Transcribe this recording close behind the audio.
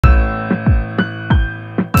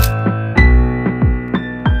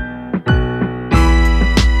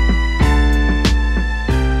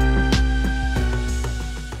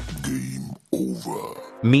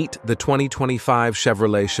Meet the 2025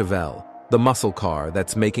 Chevrolet Chevelle, the muscle car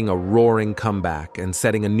that's making a roaring comeback and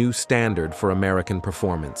setting a new standard for American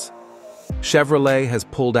performance. Chevrolet has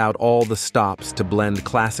pulled out all the stops to blend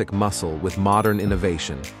classic muscle with modern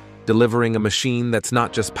innovation, delivering a machine that's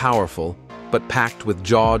not just powerful, but packed with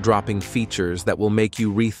jaw-dropping features that will make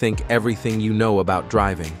you rethink everything you know about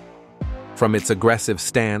driving. From its aggressive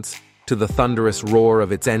stance to the thunderous roar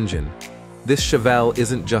of its engine, this Chevelle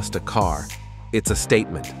isn't just a car, it's a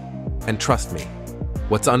statement. And trust me,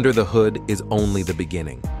 what's under the hood is only the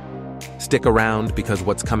beginning. Stick around because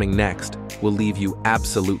what's coming next will leave you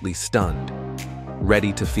absolutely stunned.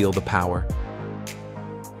 Ready to feel the power?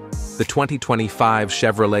 The 2025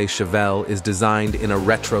 Chevrolet Chevelle is designed in a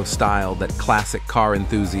retro style that classic car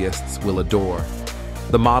enthusiasts will adore.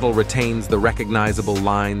 The model retains the recognizable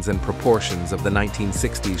lines and proportions of the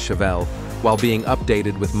 1960s Chevelle while being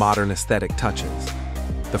updated with modern aesthetic touches.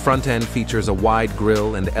 The front end features a wide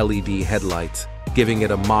grille and LED headlights, giving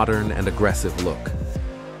it a modern and aggressive look.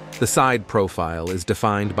 The side profile is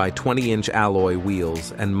defined by 20-inch alloy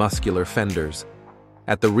wheels and muscular fenders.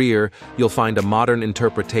 At the rear, you'll find a modern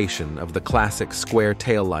interpretation of the classic square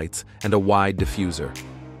taillights and a wide diffuser.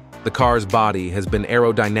 The car's body has been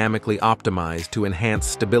aerodynamically optimized to enhance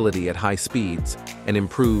stability at high speeds and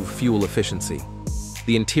improve fuel efficiency.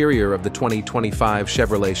 The interior of the 2025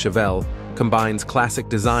 Chevrolet Chevelle combines classic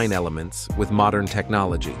design elements with modern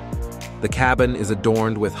technology. The cabin is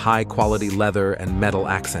adorned with high-quality leather and metal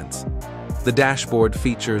accents. The dashboard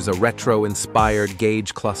features a retro-inspired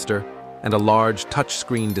gauge cluster and a large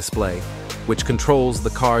touchscreen display, which controls the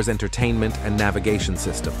car's entertainment and navigation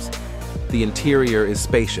systems. The interior is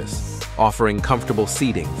spacious, offering comfortable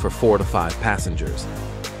seating for 4 to 5 passengers.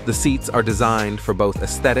 The seats are designed for both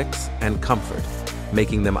aesthetics and comfort,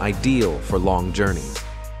 making them ideal for long journeys.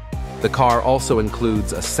 The car also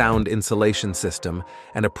includes a sound insulation system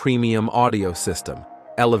and a premium audio system,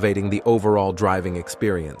 elevating the overall driving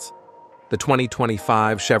experience. The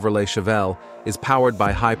 2025 Chevrolet Chevelle is powered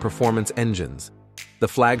by high-performance engines. The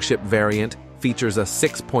flagship variant features a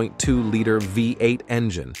 6.2-liter V8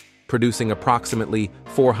 engine, producing approximately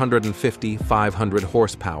 450-500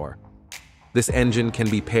 horsepower. This engine can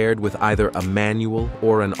be paired with either a manual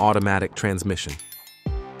or an automatic transmission.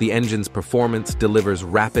 The engine's performance delivers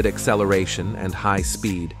rapid acceleration and high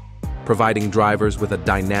speed, providing drivers with a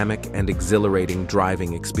dynamic and exhilarating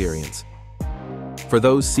driving experience. For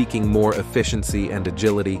those seeking more efficiency and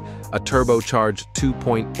agility, a turbocharged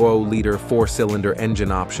 2.0-liter 4-cylinder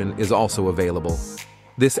engine option is also available.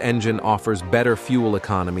 This engine offers better fuel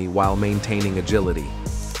economy while maintaining agility.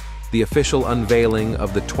 The official unveiling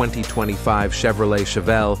of the 2025 Chevrolet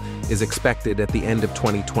Chevelle is expected at the end of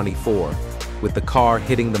 2024, with the car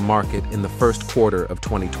hitting the market in the first quarter of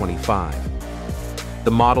 2025.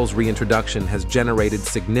 The model's reintroduction has generated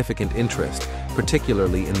significant interest,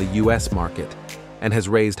 particularly in the US market, and has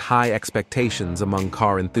raised high expectations among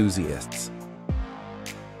car enthusiasts.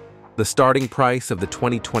 The starting price of the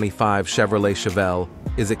 2025 Chevrolet Chevelle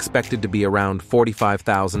is expected to be around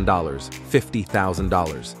 $45,000,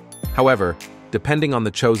 $50,000. However, depending on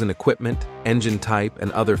the chosen equipment, engine type,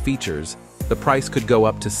 and other features, the price could go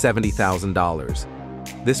up to $70,000.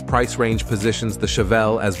 This price range positions the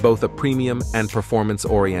Chevelle as both a premium and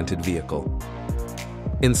performance-oriented vehicle.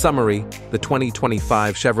 In summary, the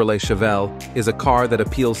 2025 Chevrolet Chevelle is a car that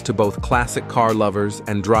appeals to both classic car lovers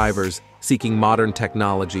and drivers seeking modern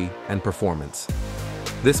technology and performance.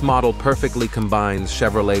 This model perfectly combines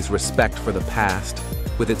Chevrolet's respect for the past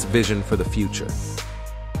with its vision for the future.